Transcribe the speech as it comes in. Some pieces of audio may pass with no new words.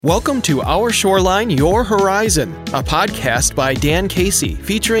Welcome to Our Shoreline, Your Horizon, a podcast by Dan Casey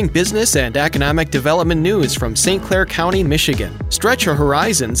featuring business and economic development news from St. Clair County, Michigan. Stretch your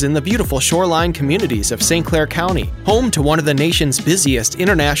horizons in the beautiful shoreline communities of St. Clair County, home to one of the nation's busiest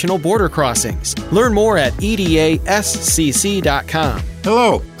international border crossings. Learn more at edascc.com.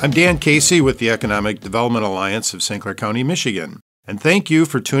 Hello, I'm Dan Casey with the Economic Development Alliance of St. Clair County, Michigan. And thank you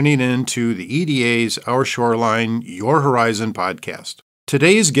for tuning in to the EDA's Our Shoreline, Your Horizon podcast.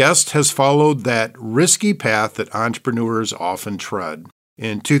 Today's guest has followed that risky path that entrepreneurs often tread.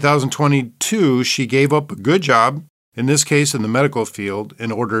 In 2022, she gave up a good job, in this case in the medical field, in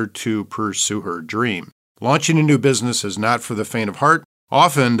order to pursue her dream. Launching a new business is not for the faint of heart.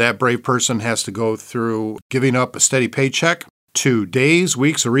 Often, that brave person has to go through giving up a steady paycheck to days,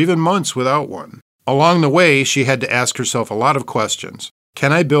 weeks, or even months without one. Along the way, she had to ask herself a lot of questions.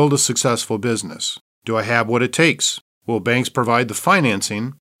 Can I build a successful business? Do I have what it takes? Will banks provide the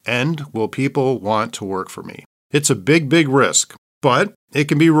financing? And will people want to work for me? It's a big risk, but it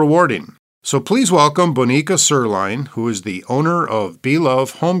can be rewarding. So please welcome Bonica Serline, who is the owner of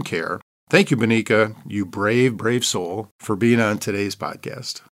Belove Home Care. Thank you, Bonica, you brave soul, for being on today's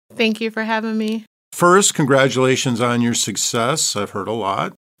podcast. Thank you for having me. First, congratulations on your success. I've heard a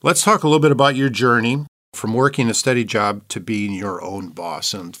lot. Let's talk a little bit about your journey from working a steady job to being your own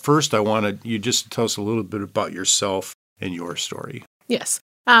boss. And first, I wanted you just to tell us a little bit about yourself and your story. Yes.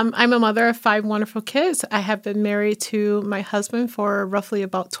 I'm a mother of 5 wonderful kids. I have been married to my husband for roughly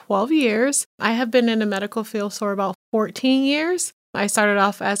about 12 years. I have been in the medical field for about 14 years. I started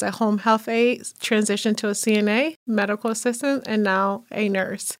off as a home health aide, transitioned to a CNA, medical assistant, and now a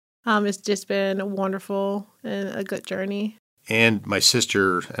nurse. It's just been wonderful and a good journey. And my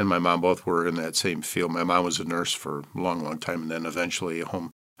sister and my mom both were in that same field. My mom was a nurse for a long time, and then eventually a home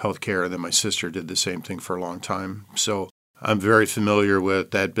health care. And then my sister did the same thing for a long time. So I'm very familiar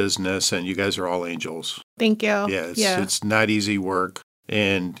with that business, and you guys are all angels. Thank you. Yeah, it's not easy work.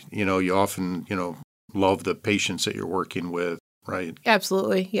 And, you often, love the patients that you're working with, right?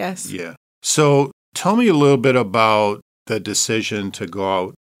 Absolutely, yes. Yeah. So tell me a little bit about the decision to go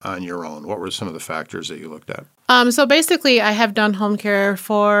out on your own. What were some of the factors that you looked at? So basically, I have done home care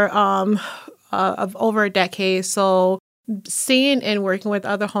for of over a decade. So seeing and working with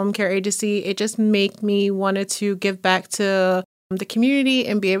other home care agencies, it just made me wanted to give back to the community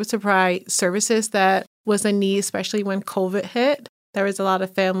and be able to provide services that was a need, especially when COVID hit. There was a lot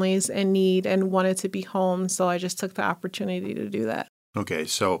of families in need and wanted to be home. So I just took the opportunity to do that. Okay,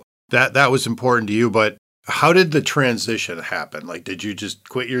 so that was important to you, but how did the transition happen? Like, did you just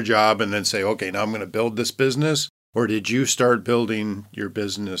quit your job and then say, okay, now I'm going to build this business? Or did you start building your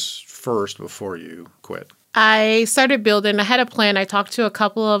business first before you quit? I started building. I had a plan. I talked to a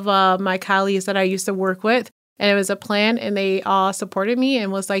couple of my colleagues that I used to work with, and it was a plan, and they all supported me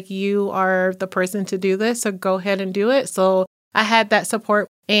and was like, you are the person to do this, so go ahead and do it. So I had that support,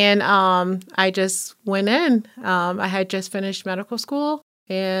 and I just went in. I had just finished medical school,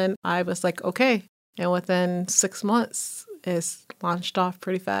 and I was like, okay. And within 6 months, it's launched off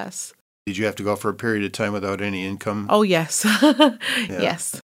pretty fast. Did you have to go for a period of time without any income? Oh, yes. Yeah.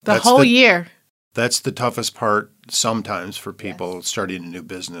 Yes. The whole year. That's the toughest part sometimes for people starting a new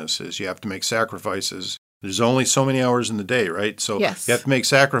business is you have to make sacrifices. There's only so many hours in the day, right? So you have to make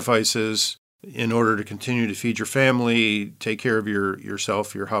sacrifices in order to continue to feed your family, take care of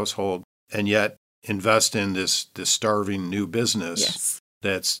yourself, your household, and yet invest in this starving new business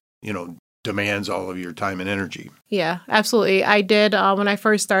that's, demands all of your time and energy. Yeah, absolutely. I did when I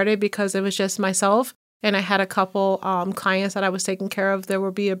first started because it was just myself and I had a couple clients that I was taking care of. There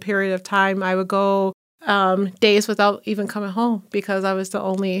would be a period of time I would go days without even coming home because I was the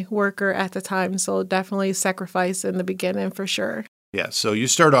only worker at the time. So definitely sacrifice in the beginning for sure. Yeah. So you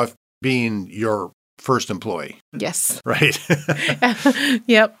start off being your first employee. Yes. Right.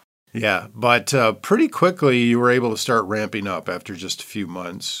 Yep. Yeah, but pretty quickly you were able to start ramping up after just a few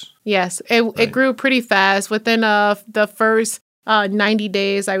months. Yes, it grew pretty fast. Within the first 90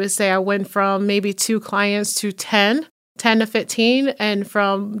 days, I would say I went from maybe 2 clients to 10 to 15, and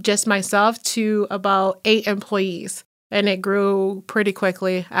from just myself to about 8 employees. And it grew pretty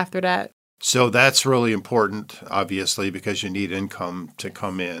quickly after that. So that's really important, obviously, because you need income to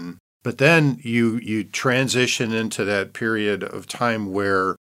come in. But then you transition into that period of time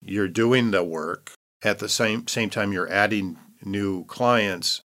where you're doing the work at the same time you're adding new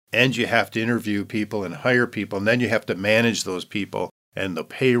clients, and you have to interview people and hire people, and then you have to manage those people and the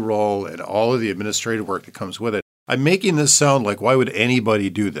payroll and all of the administrative work that comes with it. I'm making this sound like why would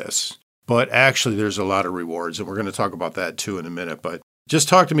anybody do this? But actually there's a lot of rewards, and we're going to talk about that too in a minute. But just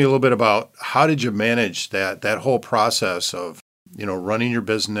talk to me a little bit about how did you manage that whole process of running your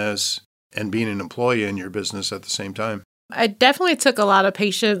business and being an employee in your business at the same time? It definitely took a lot of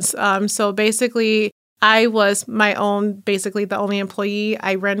patience. So basically, I was basically the only employee.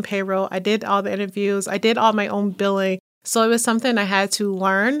 I ran payroll. I did all the interviews. I did all my own billing. So it was something I had to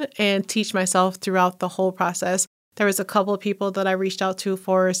learn and teach myself throughout the whole process. There was a couple of people that I reached out to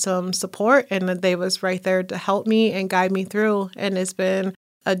for some support, and they was right there to help me and guide me through. And it's been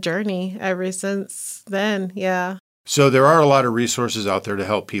a journey ever since then. Yeah. So there are a lot of resources out there to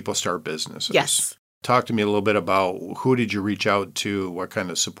help people start businesses. Yes. Talk to me a little bit about who did you reach out to? What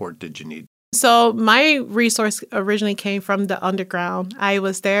kind of support did you need? So my resource originally came from the underground. I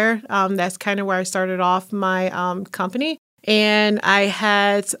was there. That's kind of where I started off my company. And I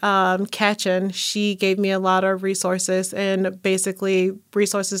had Katchen. She gave me a lot of resources and basically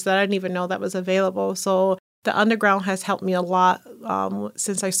resources that I didn't even know that was available. So the underground has helped me a lot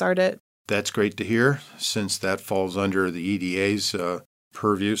since I started. That's great to hear, since that falls under the EDA's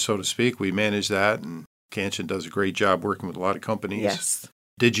purview, so to speak. We manage that, and Katchen does a great job working with a lot of companies. Yes.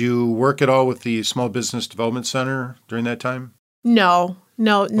 Did you work at all with the Small Business Development Center during that time? No,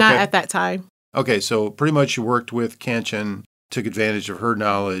 not at that time. Okay, so pretty much you worked with Katchen, took advantage of her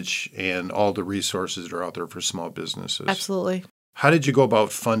knowledge and all the resources that are out there for small businesses. Absolutely. How did you go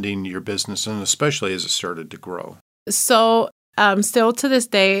about funding your business, and especially as it started to grow? So still to this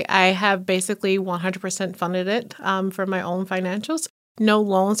day, I have basically 100% funded it for my own financials. No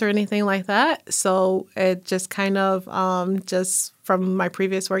loans or anything like that. So it just kind of just from my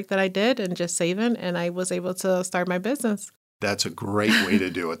previous work that I did and just saving, and I was able to start my business. That's a great way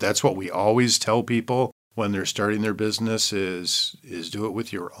to do it. That's what we always tell people when they're starting their business is do it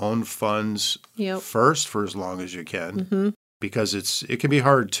with your own funds first for as long as you can, because it can be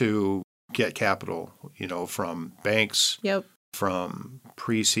hard to get capital, from banks, from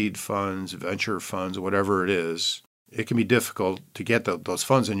pre-seed funds, venture funds, whatever it is. It can be difficult to get those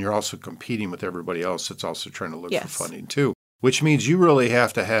funds, and you're also competing with everybody else that's also trying to look for funding too, which means you really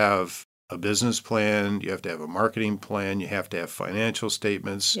have to have a business plan, you have to have a marketing plan, you have to have financial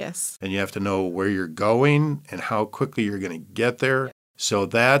statements, and you have to know where you're going and how quickly you're going to get there. So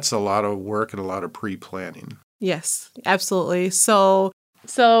that's a lot of work and a lot of pre-planning. Yes, absolutely. So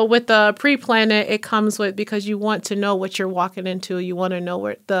with the pre-planning, it comes with, because you want to know what you're walking into, you want to know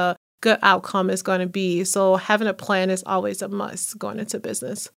what the good outcome is going to be. So having a plan is always a must going into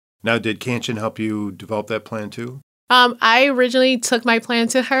business. Now, did Katchen help you develop that plan too? I originally took my plan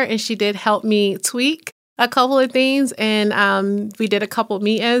to her, and she did help me tweak a couple of things, and we did a couple of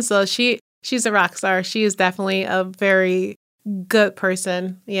meetings. So she's a rock star. She is definitely a very good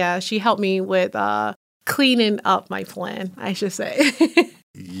person. Yeah, she helped me with cleaning up my plan, I should say.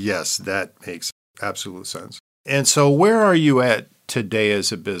 Yes, that makes absolute sense. And so where are you at today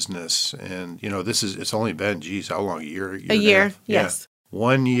as a business? And, it's only been, how long? A year? A year, yes.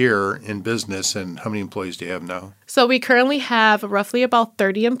 1 year in business, and how many employees do you have now? So we currently have roughly about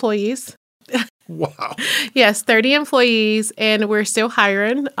 30 employees. Wow. Yes, 30 employees, and we're still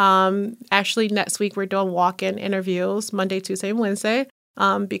hiring. Actually, next week we're doing walk-in interviews Monday, Tuesday, and Wednesday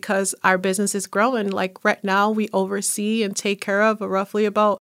because our business is growing. Like right now, we oversee and take care of roughly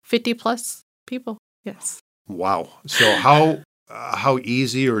about 50 plus people. Yes. Wow. So how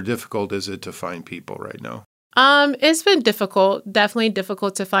easy or difficult is it to find people right now? It's been difficult, definitely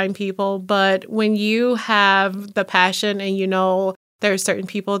difficult to find people. But when you have the passion and there are certain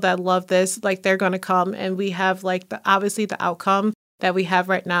people that love this, like they're going to come, and we have obviously the outcome that we have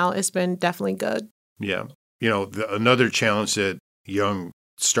right now, it's been definitely good. Yeah. Another challenge that young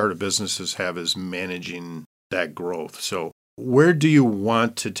startup businesses have is managing that growth. So where do you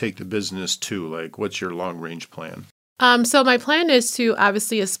want to take the business to? Like, what's your long range plan? So my plan is to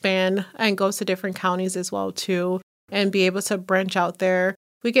obviously expand and go to different counties as well too, and be able to branch out there.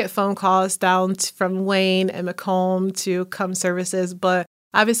 We get phone calls down from Wayne and Macomb to come services, but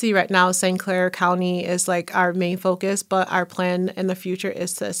obviously right now St. Clair County is like our main focus, but our plan in the future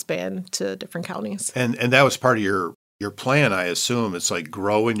is to expand to different counties. And that was part of your plan, I assume. It's like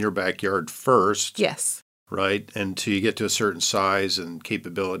grow in your backyard first. Yes. Right? Until you get to a certain size and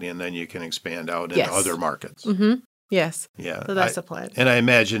capability, and then you can expand out into other markets. Mm-hmm. Yes. Yeah. So that's the plan. And I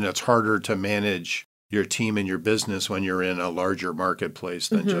imagine it's harder to manage your team and your business when you're in a larger marketplace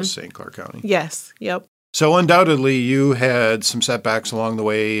than just St. Clair County. Yes. Yep. So undoubtedly you had some setbacks along the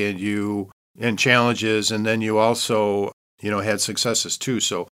way and challenges, and then you also, had successes too.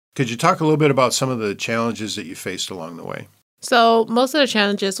 So could you talk a little bit about some of the challenges that you faced along the way? So most of the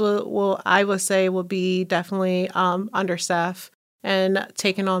challenges I would say will be definitely understaffed and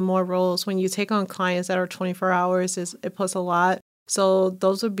taking on more roles. When you take on clients that are 24 hours, it puts a lot. So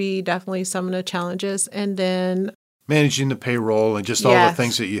those would be definitely some of the challenges. And then managing the payroll and just all Yes. the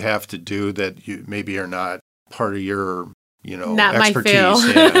things that you have to do that you maybe are not part of your, Not expertise. my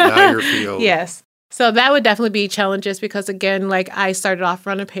field. Yeah, not your field. Yes. So that would definitely be challenges because, again, like I started off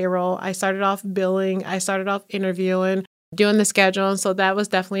running payroll, I started off billing, I started off interviewing, doing the schedule. And so that was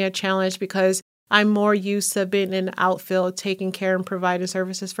definitely a challenge because I'm more used to being in the outfield, taking care and providing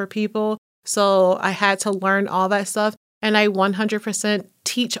services for people. So I had to learn all that stuff. And I 100%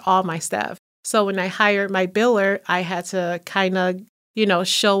 teach all my staff. So when I hired my biller, I had to kind of,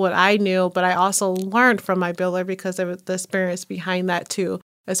 show what I knew, but I also learned from my biller because of the experience behind that too,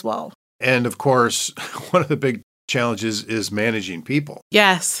 as well. And of course, one of the big challenges is managing people.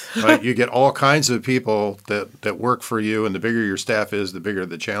 Yes. Right? You get all kinds of people that work for you, and the bigger your staff is, the bigger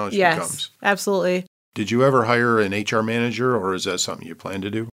the challenge becomes. Absolutely. Did you ever hire an HR manager, or is that something you plan to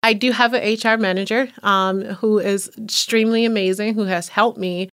do? I do have an HR manager who is extremely amazing, who has helped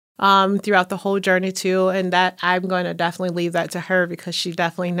me throughout the whole journey too. And that I'm going to definitely leave that to her because she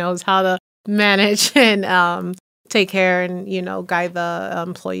definitely knows how to manage and take care and, guide the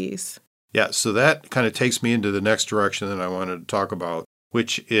employees. Yeah, so that kind of takes me into the next direction that I wanted to talk about,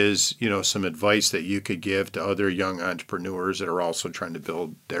 which is, some advice that you could give to other young entrepreneurs that are also trying to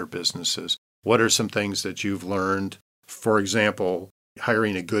build their businesses. What are some things that you've learned? For example,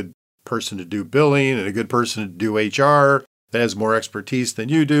 hiring a good person to do billing and a good person to do HR that has more expertise than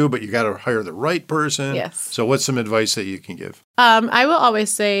you do, but you got to hire the right person. Yes. So what's some advice that you can give? I will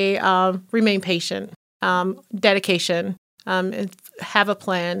always say remain patient, dedication, and have a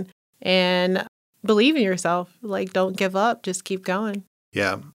plan. And believe in yourself. Like, don't give up. Just keep going.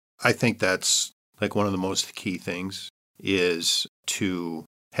 Yeah, I think that's like one of the most key things is to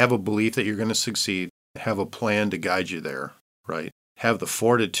have a belief that you're going to succeed, have a plan to guide you there, right? Have the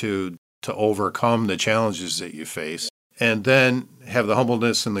fortitude to overcome the challenges that you face, and then have the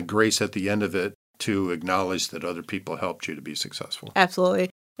humbleness and the grace at the end of it to acknowledge that other people helped you to be successful.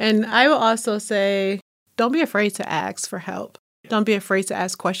 Absolutely. And I will also say, don't be afraid to ask for help. Don't be afraid to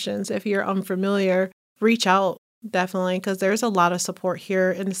ask questions. If you're unfamiliar, reach out, definitely, because there's a lot of support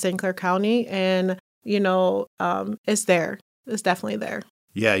here in St. Clair County. And, it's there. It's definitely there.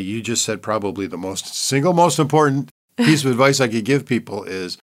 Yeah, you just said probably the single most important piece of advice I could give people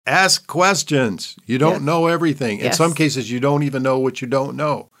is ask questions. You don't know everything. In some cases, you don't even know what you don't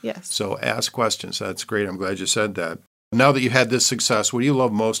know. Yes. So ask questions. That's great. I'm glad you said that. Now that you had this success, what do you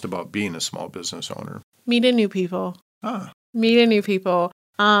love most about being a small business owner? Meeting new people. Meeting new people.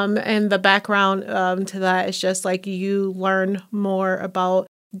 And the background to that is just like you learn more about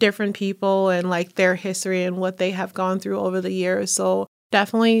different people and like their history and what they have gone through over the years. So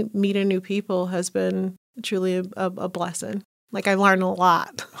definitely meeting new people has been truly a blessing. Like I learned a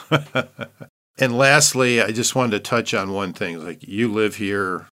lot. And lastly, I just wanted to touch on one thing. Like you live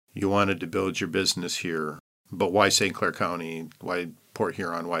here, you wanted to build your business here, but why St. Clair County? Why Port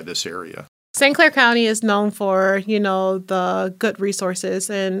Huron? Why this area? St. Clair County is known for, the good resources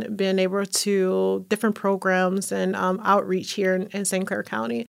and being able to different programs and outreach here in St. Clair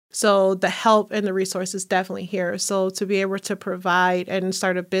County. So the help and the resources definitely here. So to be able to provide and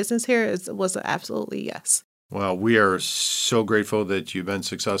start a business here was an absolutely yes. Well, we are so grateful that you've been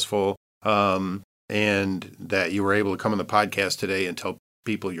successful and that you were able to come on the podcast today and tell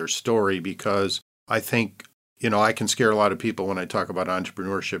people your story because I think I can scare a lot of people when I talk about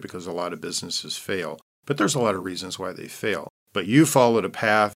entrepreneurship because a lot of businesses fail. But there's a lot of reasons why they fail. But you followed a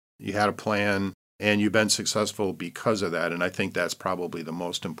path, you had a plan, and you've been successful because of that. And I think that's probably the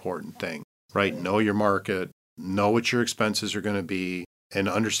most important thing, right? Know your market, know what your expenses are going to be, and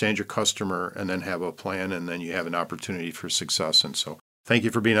understand your customer, and then have a plan, and then you have an opportunity for success. And so thank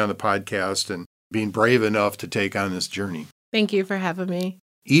you for being on the podcast and being brave enough to take on this journey. Thank you for having me.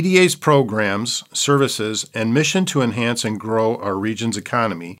 EDA's programs, services, and mission to enhance and grow our region's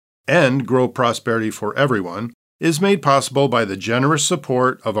economy and grow prosperity for everyone is made possible by the generous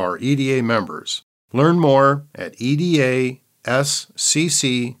support of our EDA members. Learn more at edascc.com.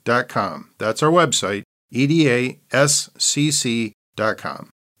 That's our website, edascc.com.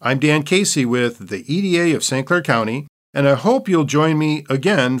 I'm Dan Casey with the EDA of St. Clair County, and I hope you'll join me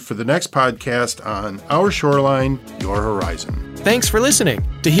again for the next podcast on Our Shoreline, Your Horizon. Thanks for listening.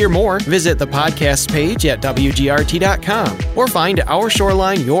 To hear more, visit the podcast page at WGRT.com or find Our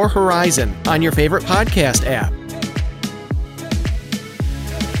Shoreline, Your Horizon on your favorite podcast app.